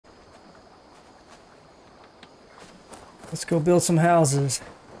Let's go build some houses.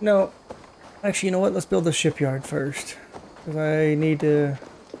 No, actually, you know what? Let's build the shipyard first. Because I need to...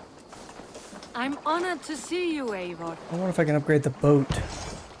 I'm honored to see you, Eivor. I wonder if I can upgrade the boat. This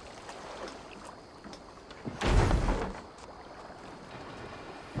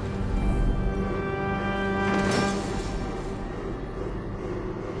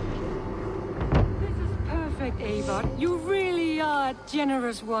is perfect, Eivor. You really are a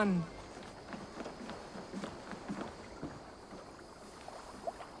generous one.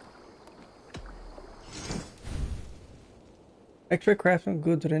 Expert craftsman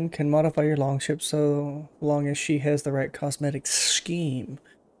Gudrun can modify your longship so long as she has the right cosmetic scheme.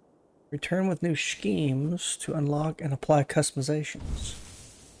 Return with new schemes to unlock and apply customizations.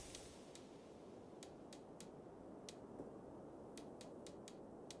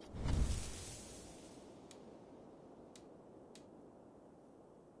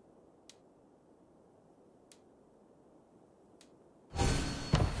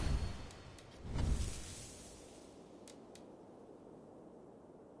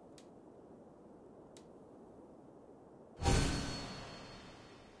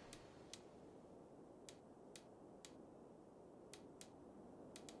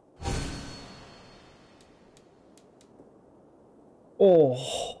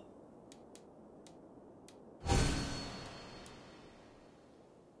 Oh.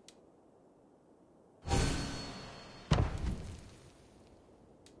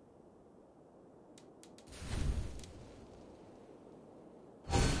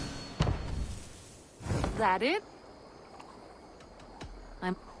 That it?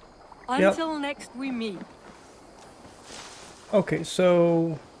 Until next we meet. Okay,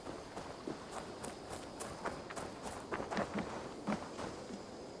 so...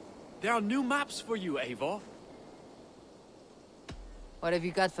 There are new maps for you, Eivor. What have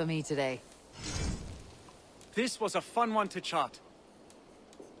you got for me today? This was a fun one to chart.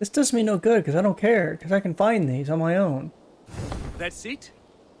 This does me no good because I don't care because I can find these on my own. That's it?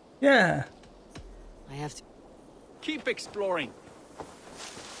 Yeah. I have to... Keep exploring.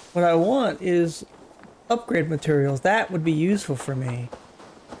 What I want is upgrade materials. That would be useful for me.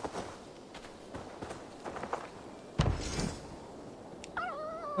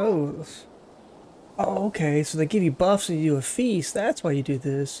 Oh. Oh, okay. So they give you buffs and you do a feast. That's why you do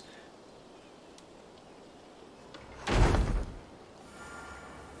this.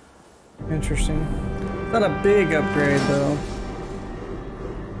 Interesting. Not a big upgrade, though.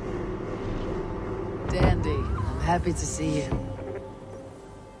 Dandy. I'm happy to see you.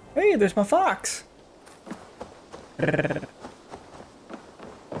 Hey, there's my fox.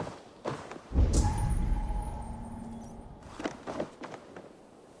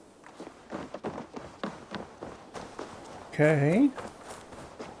 Okay.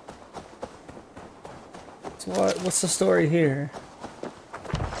 So what's the story here?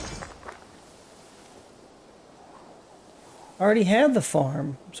 I already have the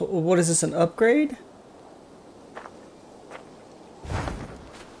farm. So what is this, an upgrade?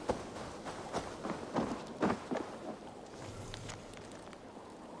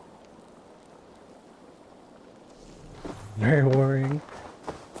 Very worrying.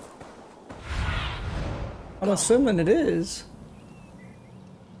 I'm assuming it is.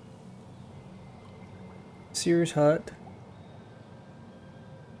 Sears Hut.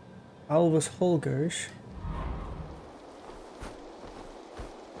 Alvis Holgersh.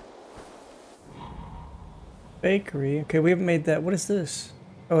 Bakery. Okay, we haven't made that. What is this?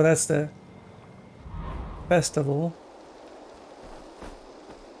 Oh, that's the festival.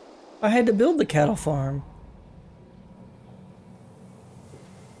 I had to build the cattle farm.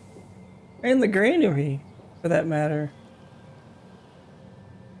 And the granary, for that matter.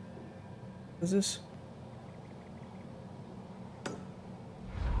 What is this?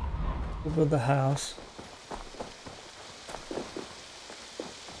 We'll build the house.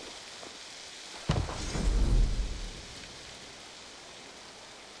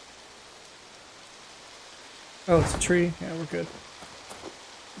 Oh, it's a tree. Yeah, we're good.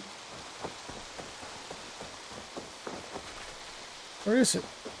 Where is it?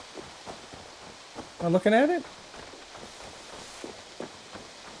 Am I looking at it?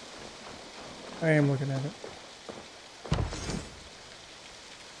 I am looking at it.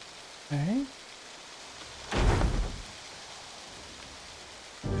 Okay.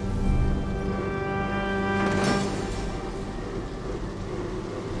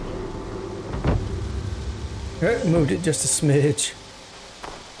 Moved it just a smidge.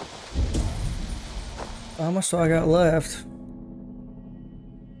 How much do I got left?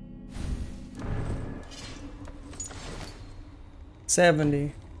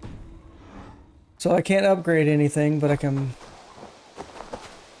 $70. So I can't upgrade anything, but I can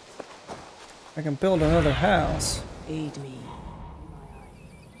build another house. Aid me.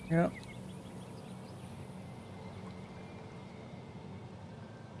 Yep.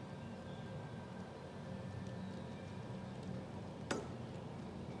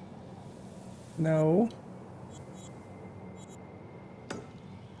 No.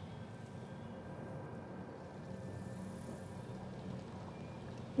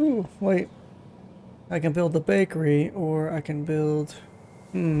 Ooh, wait. I can build the bakery, or I can build...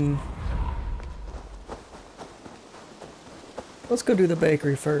 Let's go do the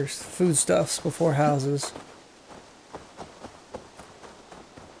bakery first. Foodstuffs before houses.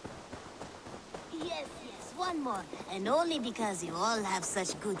 Yes, one more. And only because you all have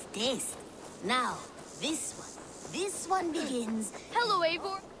such good taste. Now, this one. This one begins... Hello,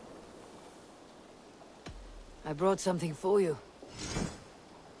 Eivor. I brought something for you.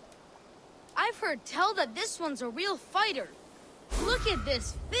 I've heard tell that this one's a real fighter. Look at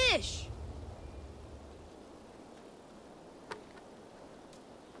this fish.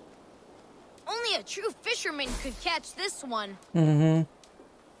 Only a true fisherman could catch this one.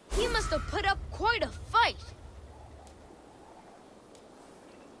 Mm-hmm. He must have put up quite a fight.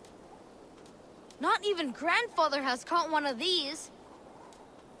 Not even grandfather has caught one of these.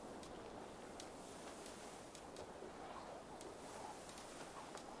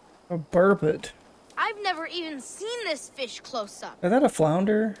 A burbot. I've never even seen this fish close up. Is that a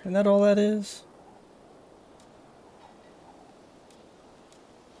flounder? Isn't that all that is?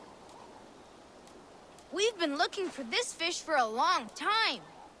 We've been looking for this fish for a long time.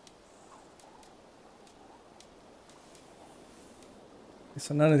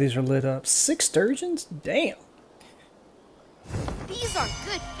 So none of these are lit up. 6 sturgeons? Damn. These are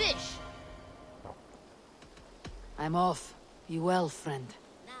good fish. I'm off. Be well, friend.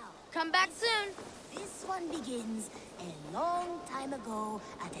 Now, Come back soon. this one begins a long time ago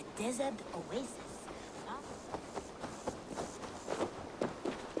at a desert oasis.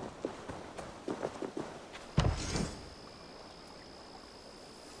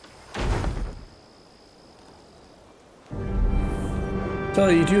 So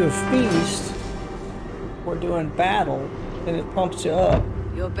you do a feast, or doing battle, and it pumps you up.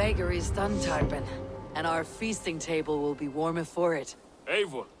 Your bakery is done, Tarben, and our feasting table will be warmer for it.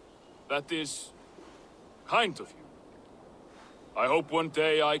 Eivor, that is kind of you. I hope one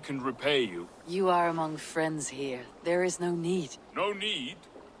day I can repay you. You are among friends here. There is no need. No need,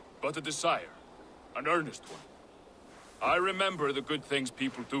 but a desire. An earnest one. I remember the good things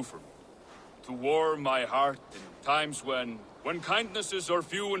people do for me. To warm my heart in times when kindnesses are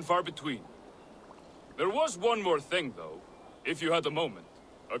few and far between. There was one more thing, though, if you had a moment.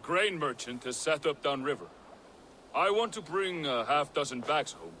 A grain merchant has set up downriver. I want to bring a half-dozen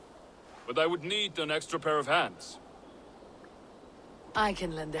bags home, but I would need an extra pair of hands. I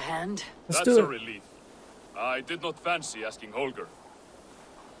can lend a hand. Let's That's do a it. relief. I did not fancy asking Holger.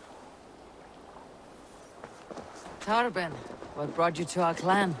 Tarben, what brought you to our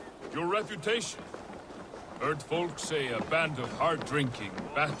clan? Your reputation. Heard folks say a band of hard-drinking,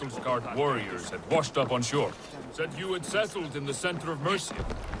 battle-scarred warriors had washed up on shore. Said you had settled in the center of Mercia,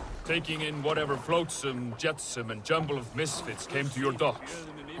 taking in whatever flotsam, jetsam, and jumble of misfits came to your docks.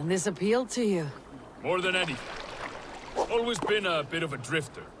 And this appealed to you? More than anything. Always been a bit of a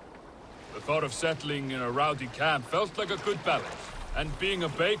drifter. The thought of settling in a rowdy camp felt like a good balance. And being a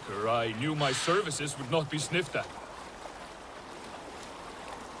baker, I knew my services would not be sniffed at.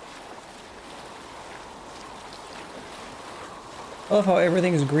 I love how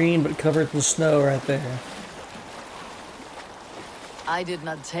everything's green but covered in snow right there. I did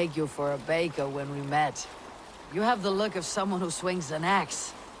not take you for a baker when we met. You have the look of someone who swings an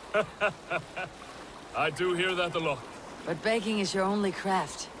axe. I do hear that a lot. But baking is your only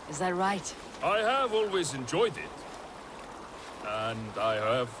craft, is that right? I have always enjoyed it. And I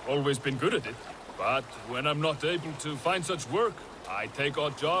have always been good at it. But when I'm not able to find such work, I take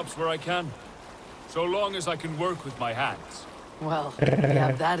odd jobs where I can. So long as I can work with my hands. Well, we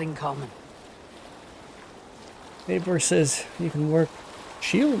have that in common. Eivor says you can work.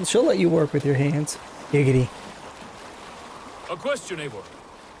 She'll let you work with your hands. Giggity. A question, Eivor.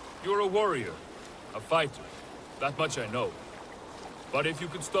 You're a warrior, a fighter. That much I know. But if you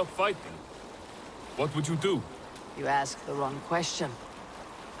could stop fighting, what would you do? You ask the wrong question.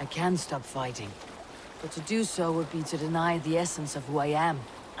 I can stop fighting. But to do so would be to deny the essence of who I am.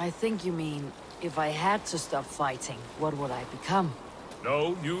 I think you mean, if I had to stop fighting, what would I become?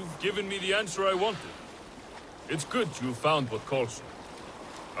 No, you've given me the answer I wanted. It's good you found what calls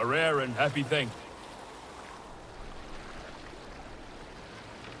you. A rare and happy thing.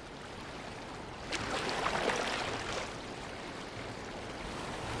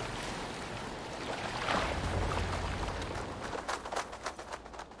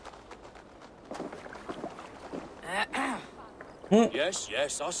 Yes,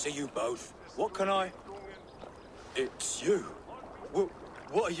 yes, I see you both. What can I... It's you.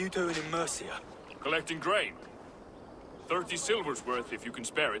 What are you doing in Mercia? Collecting grain. 30 silver's worth if you can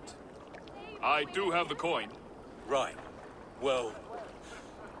spare it. I do have the coin. Right. Well...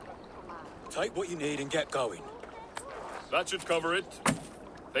 take what you need and get going. That should cover it.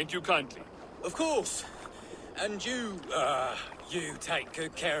 Thank you kindly. Of course. And you take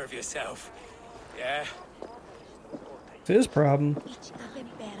good care of yourself. Yeah? It's his problem.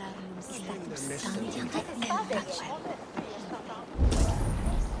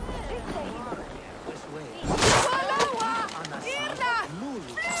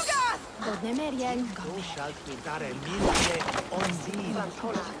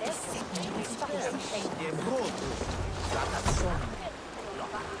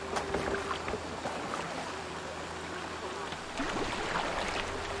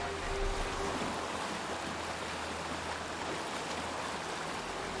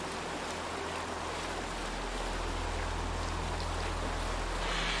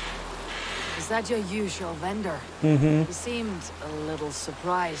 Is that your usual vendor? Mm-hmm. He seemed a little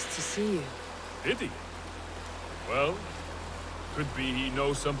surprised to see you. Did he? Well, could be he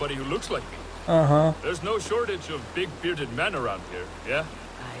knows somebody who looks like me. Uh-huh. There's no shortage of big bearded men around here, yeah?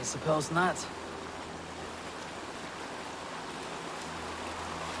 I suppose not.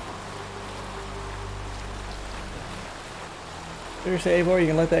 Seriously, Eivor, you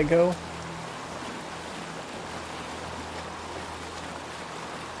can let that go?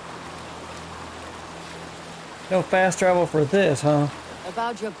 No fast travel for this, huh?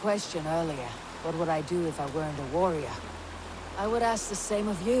 About your question earlier, what would I do if I weren't a warrior? I would ask the same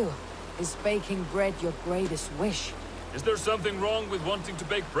of you. Is baking bread your greatest wish? Is there something wrong with wanting to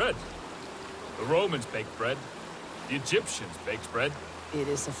bake bread? The Romans baked bread. The Egyptians baked bread. It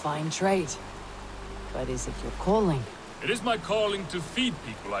is a fine trade. But is it your calling? It is my calling to feed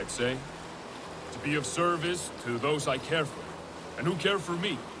people, I'd say. To be of service to those I care for, and who care for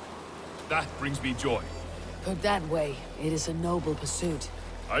me. That brings me joy. Put that way, it is a noble pursuit.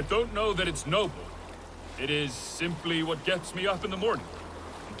 I don't know that it's noble. It is simply what gets me up in the morning.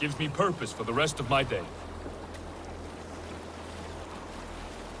 It gives me purpose for the rest of my day.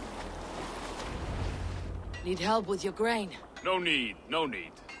 Need help with your grain? No need, no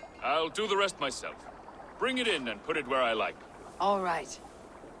need. I'll do the rest myself. Bring it in and put it where I like. All right.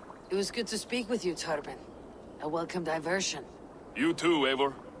 It was good to speak with you, Turbin. A welcome diversion. You too,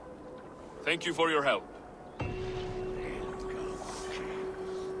 Eivor. Thank you for your help.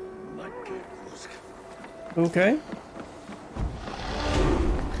 Okay.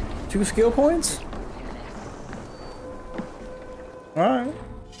 2 skill points? Alright.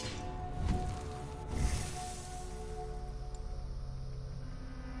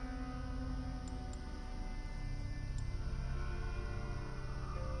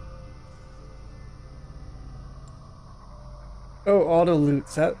 Oh, auto loot.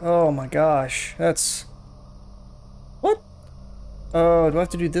 That, oh my gosh. That's... What? Oh, do I have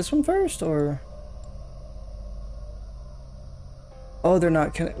to do this one first, or... Oh, they're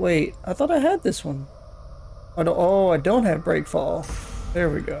not wait, I thought I had this one. I don't have breakfall. There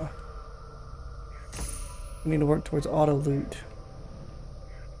we go. We need to work towards auto loot.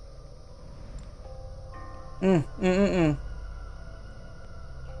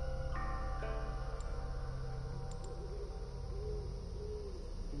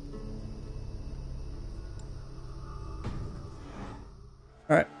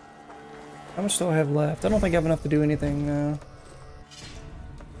 Alright. How much do I have left? I don't think I have enough to do anything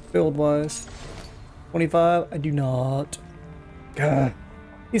build-wise. 25? I do not. God.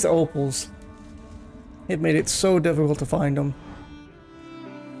 These opals. It made it so difficult to find them.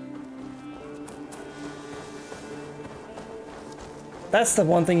 That's the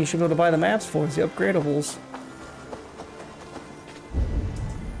one thing you should be able to buy the maps for, is the upgradables.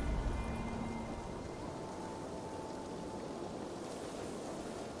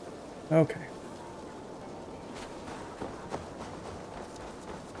 Okay.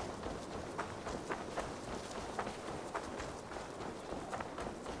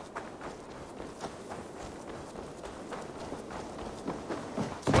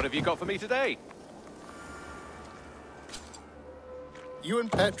 What have you got for me today? You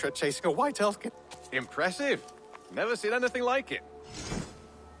and Petra chasing a white elf. Impressive. Never seen anything like it.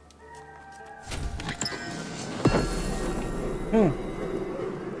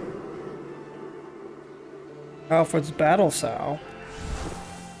 Alfred's battle sow.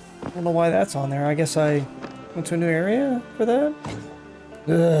 I don't know why that's on there. I guess I went to a new area for that?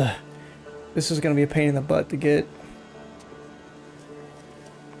 Ugh. This is gonna be a pain in the butt to get.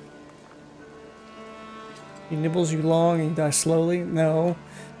 He nibbles you long and you die slowly? No.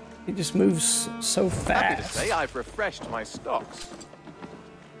 He just moves so fast. Happy to say I've refreshed my stocks.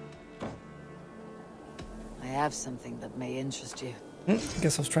 I have something that may interest you. I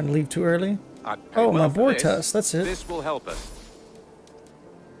guess I was trying to leave too early. Oh, my boar tusk, that's it. This will help us.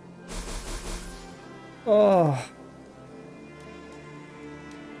 Oh.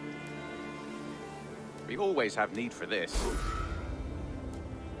 We always have need for this.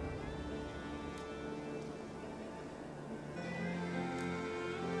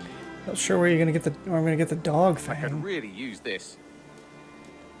 Not sure where you're gonna get the. Where I'm gonna get the dog I could fang. really use this.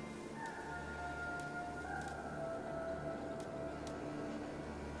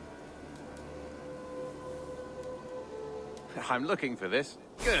 I'm looking for this.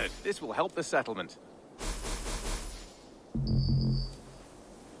 Good. This will help the settlement.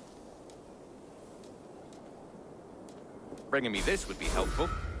 Bringing me this would be helpful.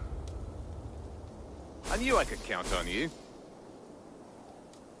 I knew I could count on you.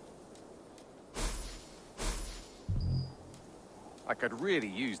 I could really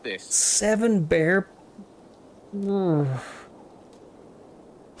use this. 7 bear.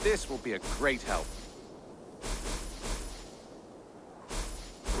 This will be a great help.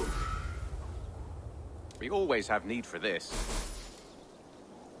 We always have need for this.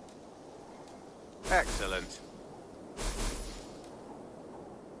 Excellent.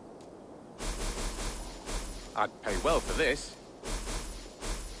 I'd pay well for this.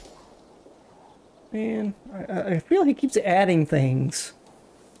 Man, I feel he keeps adding things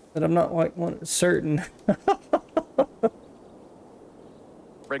that I'm not like certain.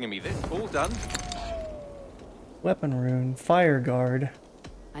 Bringing me this, all done. Weapon rune, fire guard.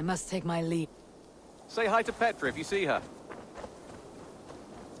 I must take my leave. Say hi to Petra if you see her.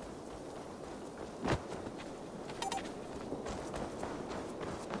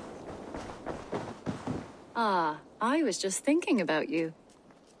 Ah, I was just thinking about you.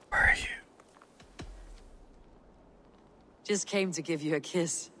 Where are you? Just came to give you a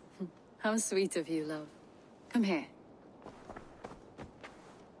kiss. How sweet of you, love. Come here.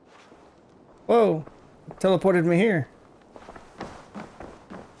 Whoa, teleported me here.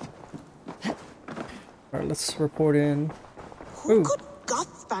 Alright, let's report in. Who could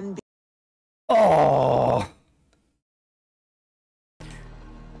Gothban be? Oh!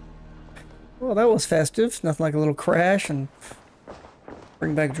 Well, that was festive. Nothing like a little crash and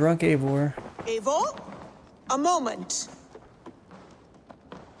bring back drunk Eivor. Eivor? A moment.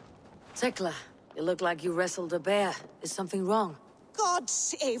 Tekla, you look like you wrestled a bear. Is something wrong?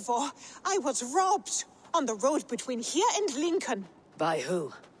 Gods, Eivor, I was robbed on the road between here and Lincoln. By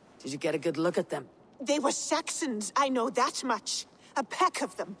who? Did you get a good look at them? They were Saxons, I know that much. A pack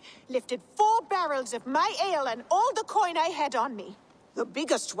of them lifted 4 barrels of my ale and all the coin I had on me. The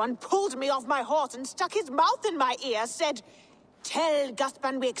biggest one pulled me off my horse and stuck his mouth in my ear, said, "Tell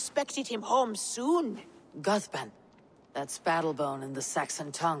Guthban we expected him home soon." Guthban? That's Battlebone in the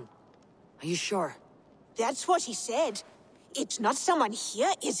Saxon tongue. Are you sure? That's what he said. It's not someone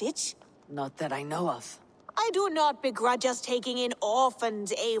here, is it? Not that I know of. I do not begrudge us taking in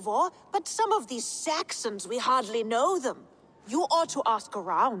orphans, Eivor, but some of these Saxons, we hardly know them. You ought to ask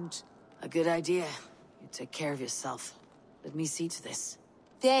around. A good idea. You take care of yourself. Let me see to this.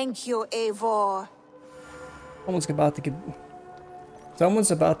 Thank you, Eivor. Someone's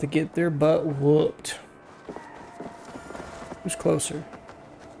about to get their butt whooped. Who's closer?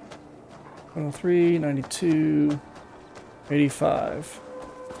 103, 92, 85.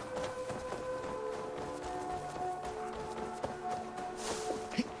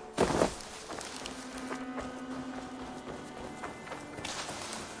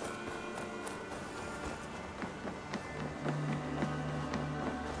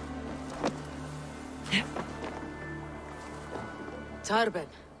 Tarben,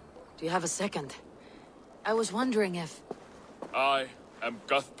 do you have a second? I was wondering if... I am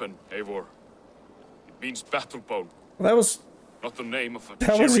Guthban, Eivor. It means battlebone. Well, that was... Not the name of a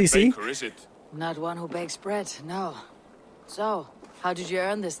That was cherry easy. baker, is it? Not one who bakes bread, no. So, how did you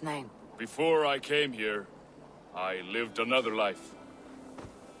earn this name? Before I came here, I lived another life.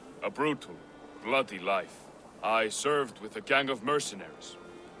 A brutal, bloody life. I served with a gang of mercenaries.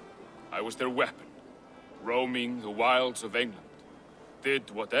 I was their weapon, roaming the wilds of England.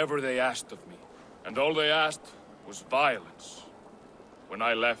 Did whatever they asked of me, and all they asked was violence. When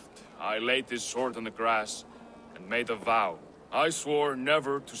I left, I laid this sword on the grass and made a vow. I swore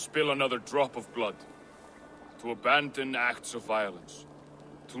never to spill another drop of blood, to abandon acts of violence,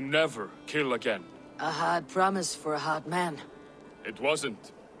 to never kill again. A hard promise for a hard man. It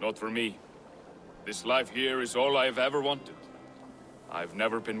wasn't, not for me. This life here is all I've ever wanted. I've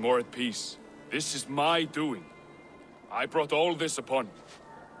never been more at peace. This is my doing. I brought all this upon me.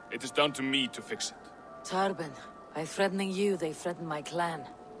 It is down to me to fix it. Tarbin, by threatening you, they threaten my clan.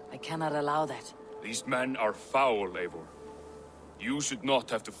 I cannot allow that. These men are foul, Eivor. You should not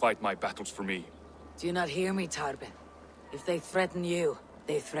have to fight my battles for me. Do you not hear me, Tarbin? If they threaten you,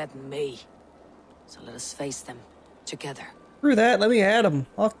 they threaten me. So let us face them together. Screw that, let me at him.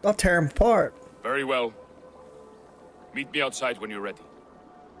 I'll tear him apart. Very well. Meet me outside when you're ready.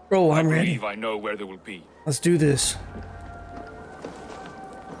 Bro, I'm I ready. believe I know where they will be. Let's do this.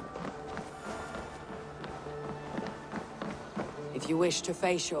 If you wish to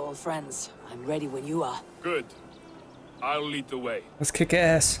face your old friends, I'm ready when you are. Good. I'll lead the way. Let's kick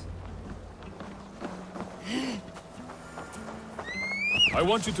ass. I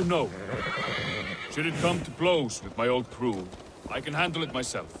want you to know, should it come to blows with my old crew, I can handle it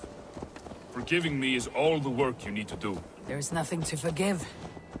myself. Forgiving me is all the work you need to do. There is nothing to forgive.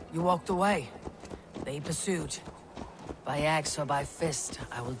 You walked away. They pursued. By axe or by fist,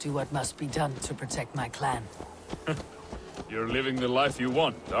 I will do what must be done to protect my clan. You're living the life you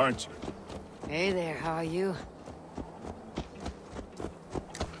want, aren't you? Hey there, how are you?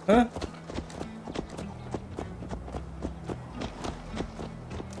 Huh?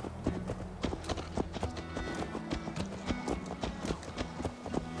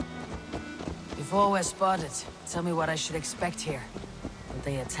 Before we're spotted, tell me what I should expect here. Will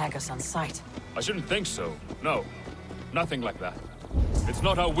they attack us on sight? I shouldn't think so. No. Nothing like that. It's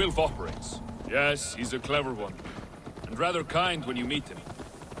not how Wilf operates. Yes, he's a clever one. And rather kind when you meet him.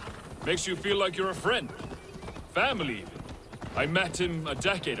 Makes you feel like you're a friend. Family, even. I met him a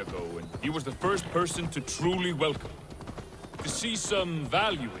decade ago, and he was the first person to truly welcome me. To see some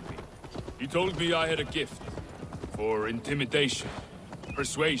value in me. He told me I had a gift. For intimidation.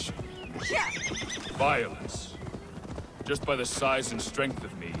 Persuasion. Violence. Just by the size and strength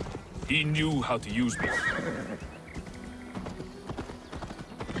of me, he knew how to use me.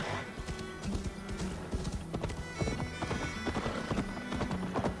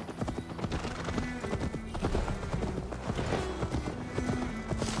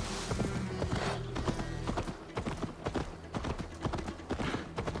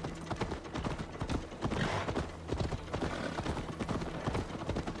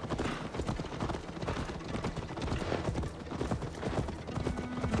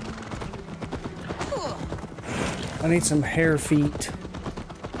 I need some hare feet.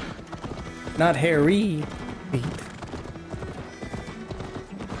 Not hairy feet.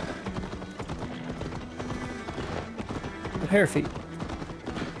 But hare feet.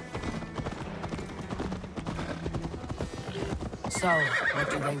 So, what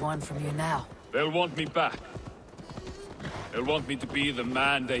do they want from you now? They'll want me back. They'll want me to be the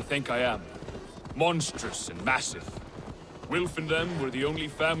man they think I am. Monstrous and massive. Wilf and them were the only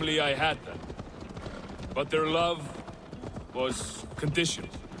family I had then. But their love was conditioned.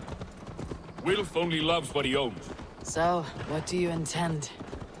 Wilf only loves what he owns. So, what do you intend?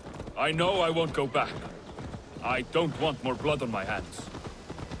 I know I won't go back. I don't want more blood on my hands.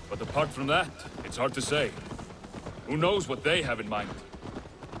 But apart from that, it's hard to say. Who knows what they have in mind?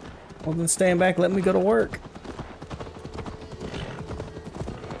 Well, then stand back, let me go to work.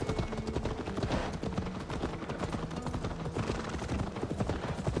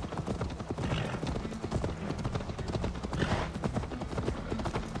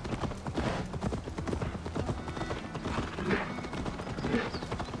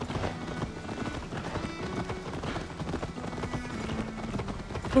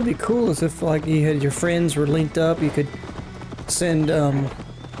 What would be cool is if, like, you had your friends were linked up, you could send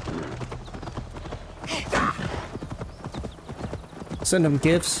send them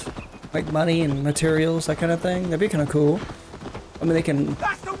gifts, like money and materials, that kind of thing. That'd be kind of cool. I mean, they can.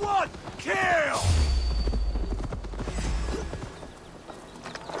 That's the one! Kill!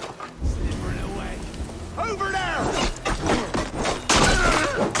 Slipping away. Over there!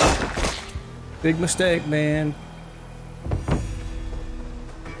 Big mistake, man.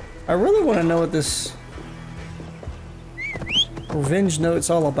 I really want to know what this revenge note's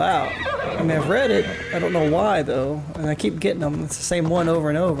all about. I mean, I've read it. I don't know why, though. And I keep getting them. It's the same one over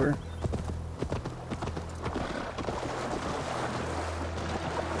and over.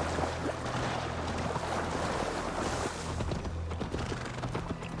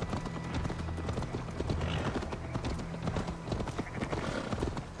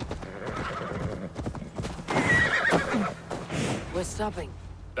 We're stopping.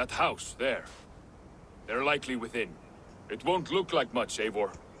 That house, there. They're likely within. It won't look like much,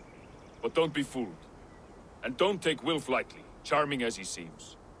 Eivor. But don't be fooled. And don't take Wilf lightly, charming as he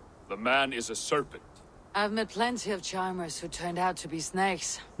seems. The man is a serpent. I've met plenty of charmers who turned out to be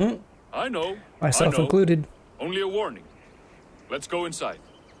snakes. I know. Myself included. Only a warning. Let's go inside.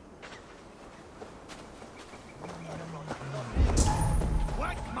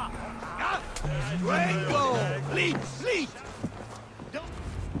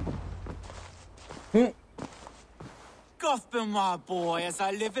 Gotham, my boy, as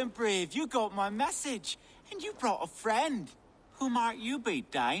I live and breathe, you got my message. And you brought a friend. Who might you be,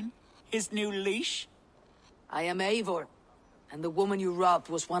 Dane? His new leash? I am Eivor, and the woman you robbed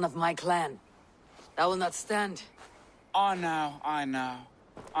was one of my clan. That will not stand. I know.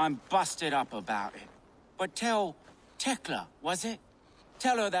 I'm busted up about it. But tell Tekla, was it?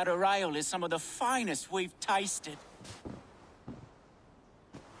 Tell her that her ale is some of the finest we've tasted.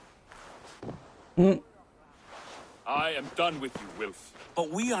 I am done with you, Wilf. But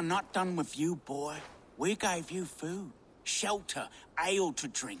we are not done with you, boy. We gave you food, shelter, ale to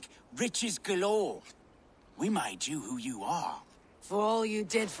drink, riches galore. We made you who you are. For all you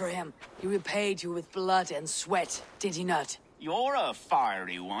did for him, he repaid you with blood and sweat, did he not? You're a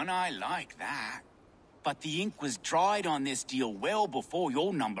fiery one, I like that. But the ink was dried on this deal well before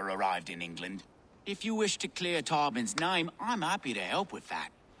your number arrived in England. If you wish to clear Tarbin's name, I'm happy to help with that.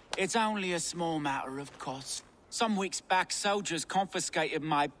 It's only a small matter of cost. Some weeks back, soldiers confiscated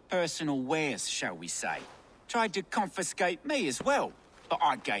my personal wares, shall we say. Tried to confiscate me as well, but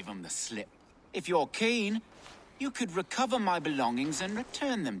I gave them the slip. If you're keen, you could recover my belongings and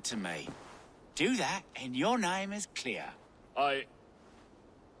return them to me. Do that, and your name is clear. I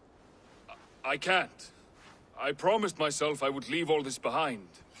can't. I promised myself I would leave all this behind.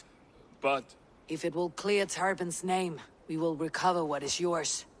 But... If it will clear Tarbin's name, we will recover what is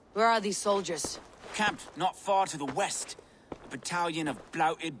yours. Where are these soldiers? Camped not far to the west. A battalion of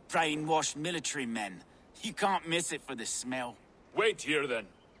bloated, brainwashed military men. You can't miss it for the smell. Wait here, then.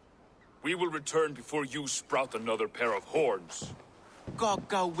 We will return before you sprout another pair of horns. God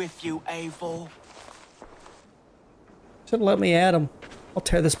go with you, Eivor. Should've let me at him. I'll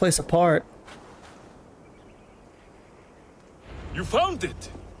tear this place apart. You found it!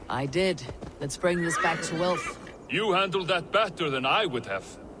 I did. Let's bring this back to Wilf. You handled that better than I would have.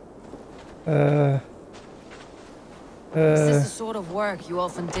 Is this the sort of work you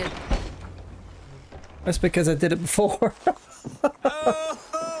often did? That's because I did it before.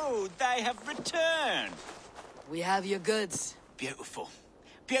 Oh, they have returned. We have your goods. Beautiful.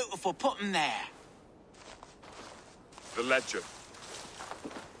 Beautiful, put them there. The ledger.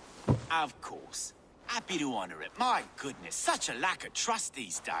 Of course. Happy to honor it. My goodness, such a lack of trust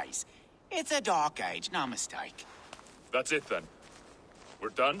these days. It's a dark age, no mistake. That's it then. We're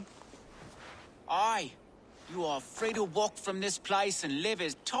done? Aye. You are free to walk from this place and live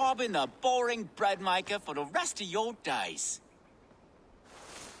as Tarbin the boring bread maker for the rest of your days.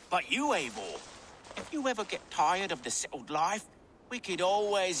 But you, Eivor, if you ever get tired of the settled life, we could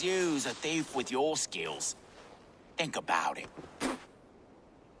always use a thief with your skills. Think about it.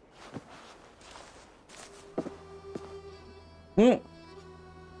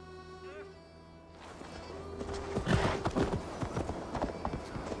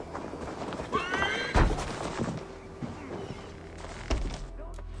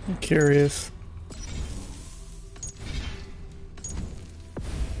 I'm curious.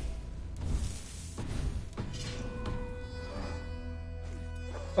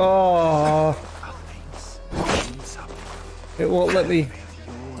 Oh, it won't let me.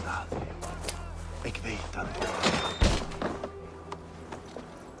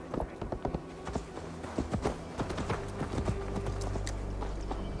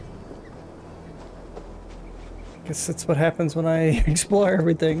 Guess that's what happens when I explore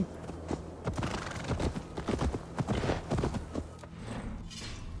everything.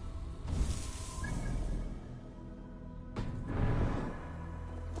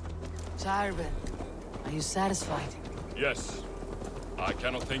 Tarbin, are you satisfied? Yes. I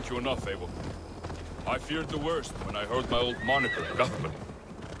cannot thank you enough, Eivor. I feared the worst when I heard my old moniker, Guthman.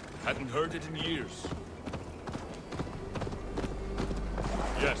 Hadn't heard it in years.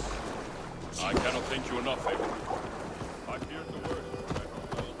 Yes. I cannot thank you enough, Eivor. I feared the worst when I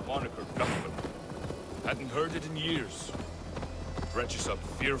heard my old moniker, Guthman. Hadn't heard it in years. Dredges up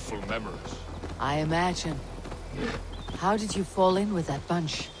fearful memories. I imagine. How did you fall in with that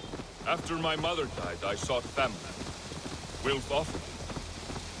bunch? After my mother died, I sought Thamland. Wilf offered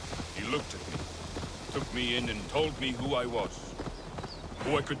it. He looked at me, took me in and told me who I was.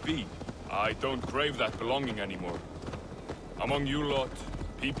 Who I could be. I don't crave that belonging anymore. Among you lot,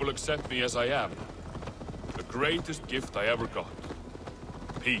 people accept me as I am. The greatest gift I ever got.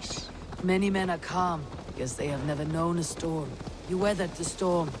 Peace. Many men are calm because they have never known a storm. You weathered the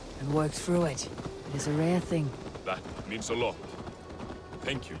storm and worked through it. It is a rare thing. That means a lot.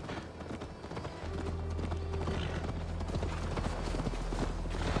 Thank you.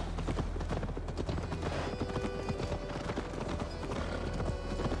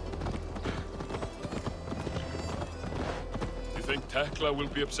 Tekla will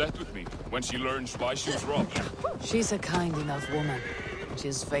be upset with me when she learns why she was robbed. She's a kind enough woman.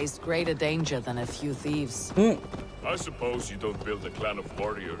 She's faced greater danger than a few thieves. I suppose you don't build a clan of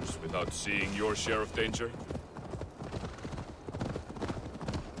warriors without seeing your share of danger?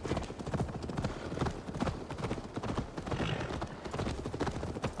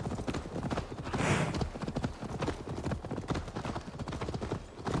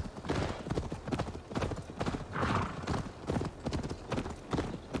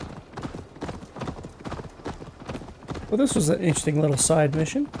 Well, this was an interesting little side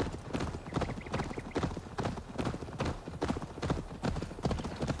mission.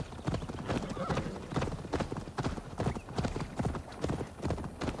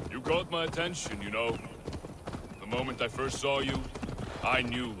 You caught my attention, you know. The moment I first saw you, I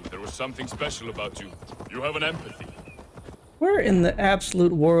knew there was something special about you. You have an empathy. Where in the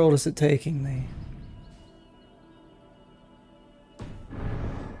absolute world is it taking me?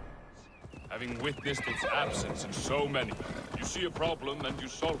 Having witnessed its absence in so many, you see a problem and you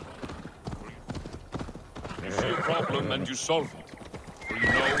solve it. You see a problem and you solve it. For you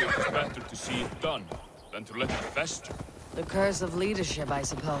know it is better to see it done than to let it fester. The curse of leadership, I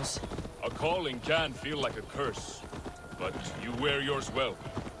suppose. A calling can feel like a curse, but you wear yours well.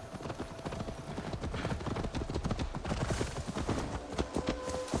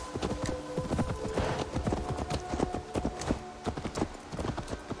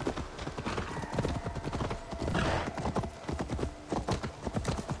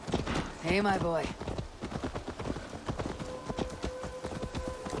 Hey, my boy.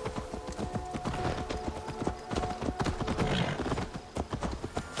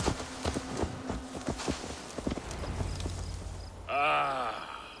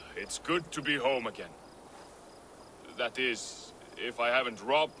 It's good to be home again. That is, if I haven't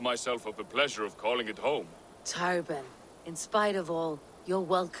robbed myself of the pleasure of calling it home. Tarben, in spite of all, you're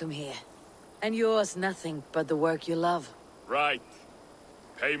welcome here. And yours nothing but the work you love. Right.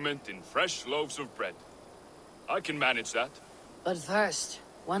 Payment in fresh loaves of bread. I can manage that. But first,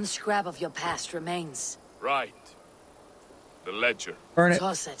 one scrap of your past remains. Right. The ledger. Burn it.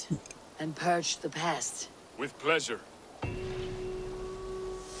 Toss it, and purge the past. With pleasure.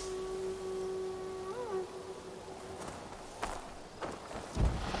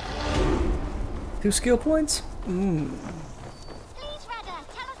 2 skill points?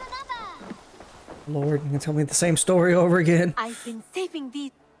 Lord, you can tell me the same story over again. I've been saving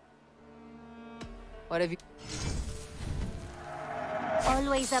these. What have you...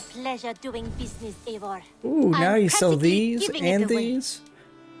 Always a pleasure doing business, Eivor. Ooh, now you sell these giving and it away. these?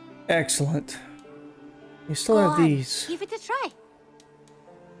 Excellent. You still Go have on, these. give it a try.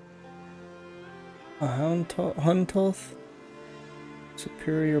 A Huntoth.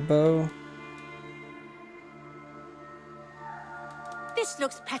 Superior bow. This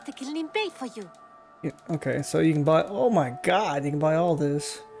looks practically made for you. Yeah, okay, so you can buy... Oh my god, you can buy all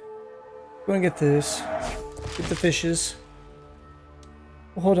this. Go and get this. Get the fishes.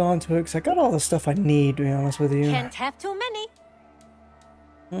 We'll hold on to it, because I got all the stuff I need, to be honest with you. Can't have too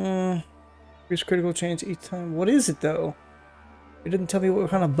many. Increase critical chance each time. What is it, though? It didn't tell me what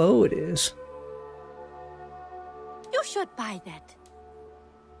kind of bow it is. You should buy that.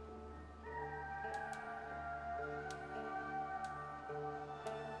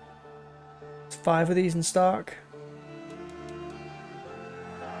 There's 5 of these in stock.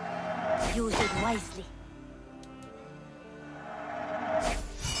 Use it wisely.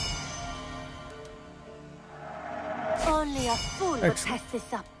 Only a fool would pass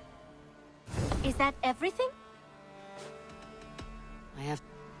this up. Is that everything? I have...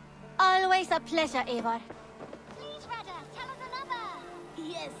 Always a pleasure, Eivor. Please, Rada, tell us another.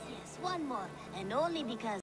 Yes, one more. And only because